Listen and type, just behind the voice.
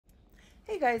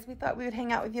Hey guys, we thought we would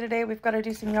hang out with you today. We've got to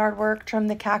do some yard work, trim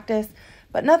the cactus,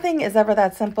 but nothing is ever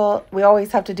that simple. We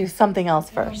always have to do something else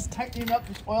first. I'm tightening up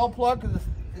this oil plug because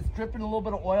it's dripping a little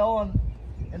bit of oil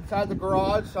inside the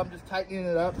garage, so I'm just tightening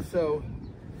it up so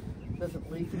it doesn't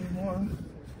leak anymore.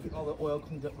 Get all the oil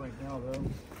cleaned up right now though.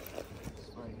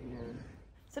 Right here.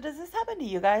 So does this happen to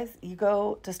you guys? You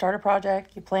go to start a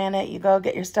project, you plan it, you go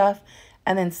get your stuff,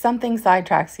 and then something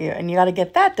sidetracks you, and you got to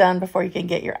get that done before you can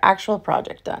get your actual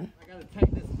project done. I gotta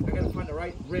tighten this. I gotta find the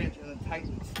right wrench and then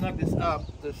snug this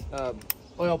up. This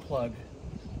oil plug.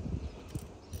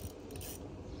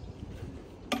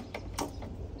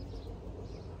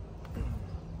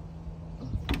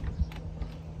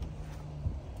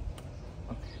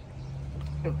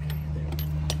 Okay, there.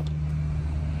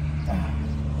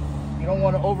 You don't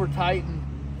want to over tighten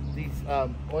these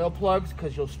oil plugs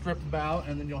because you'll strip them out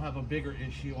and then you'll have a bigger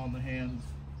issue on the hands,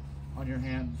 on your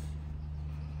hands.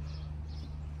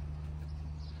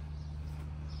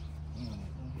 Let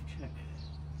me check.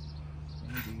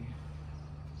 Maybe.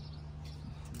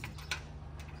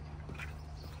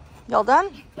 Y'all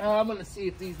done? I'm going to see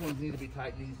if these ones need to be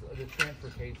tightened. These are the transfer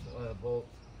case bolts.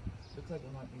 Looks like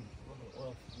there might be a little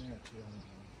oil in there too.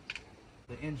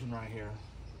 The engine right here.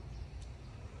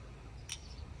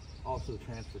 Also the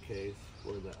transfer case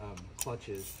where the clutch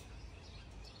is.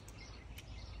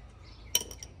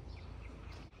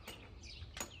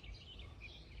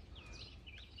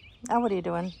 Now what are you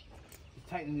doing? Just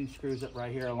tightening these screws up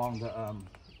right here along the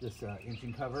this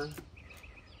engine cover.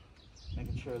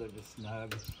 Making sure they're just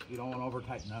snug. You don't want to over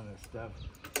tighten none of this stuff.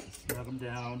 Just snug them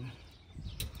down.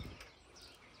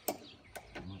 I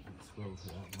might get a swivel for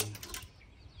that one.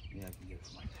 Yeah, I can get it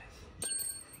like this.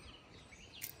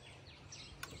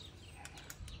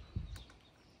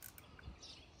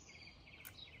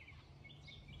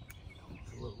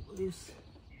 It's a little loose.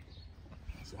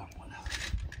 There's that one.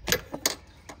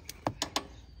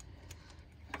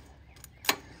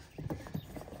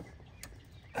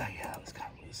 Oh yeah, that was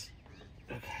kind of loose.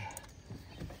 Okay.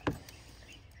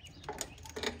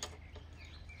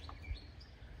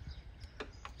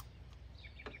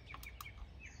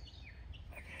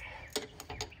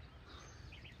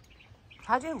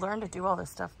 How'd you learn to do all this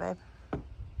stuff, babe?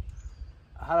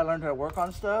 How did I learn how to work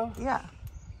on stuff? Yeah.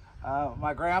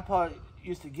 My grandpa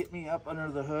used to get me up under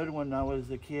the hood when I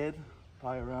was a kid,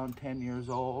 probably around 10 years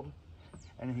old,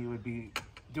 and he would be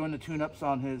doing the tune-ups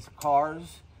on his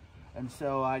cars, and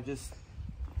so I just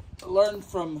learned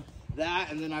from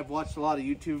that, and then I've watched a lot of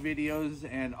YouTube videos,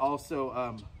 and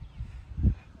also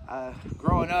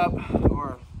growing up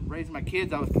or raising my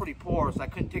kids, I was pretty poor, so I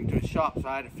couldn't take to a shop, so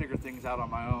I had to figure things out on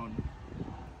my own.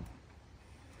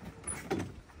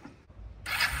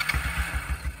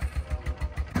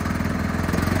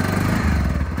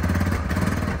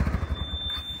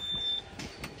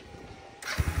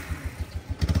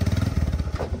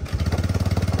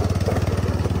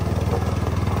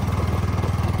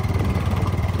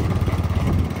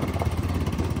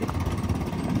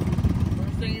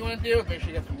 Do, make sure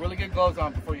you have some really good gloves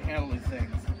on before you handle these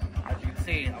things. As you can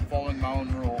see, I'm following my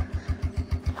own rule.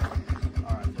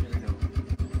 Alright, so here we go.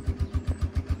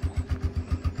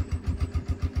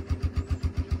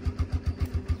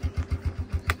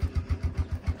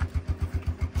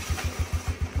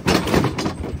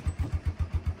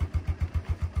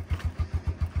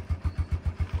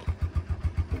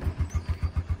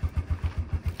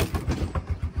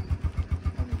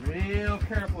 Be real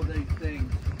careful with these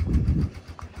things.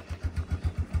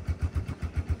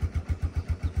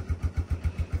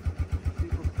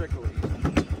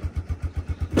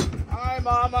 Hi,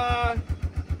 Mama.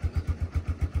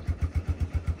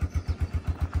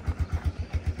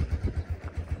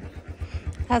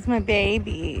 How's my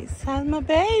babies? How's my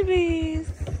babies?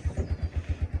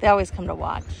 They always come to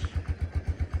watch.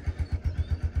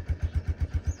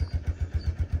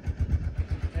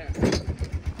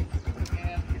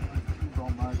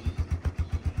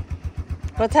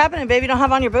 What's happening, baby? You don't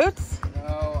have on your boots?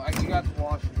 No, you got to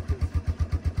wash them.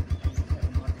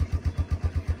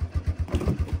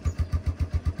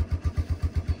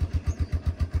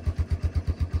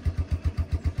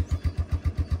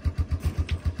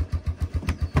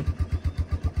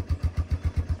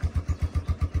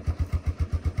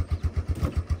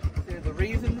 The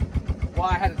reason why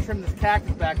I had to trim this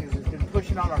cactus back is it's been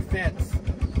pushing on our fence.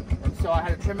 And so I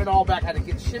had to trim it all back. I had to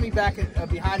get shimmy back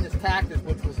behind this cactus,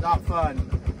 which was not fun,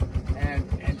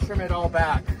 and trim it all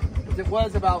back. Because it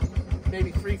was about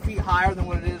maybe 3 feet higher than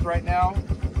what it is right now.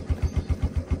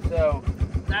 So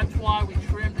that's why we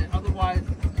trimmed it. Otherwise,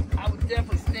 I would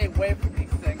definitely stay away from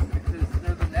these things because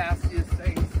they're the nastiest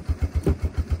things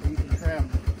that you can trim.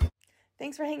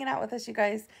 Thanks for hanging out with us, you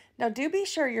guys. Now, do be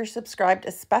sure you're subscribed,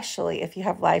 especially if you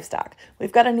have livestock. We've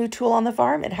got a new tool on the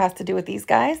farm. It has to do with these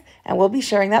guys, and we'll be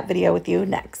sharing that video with you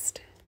next.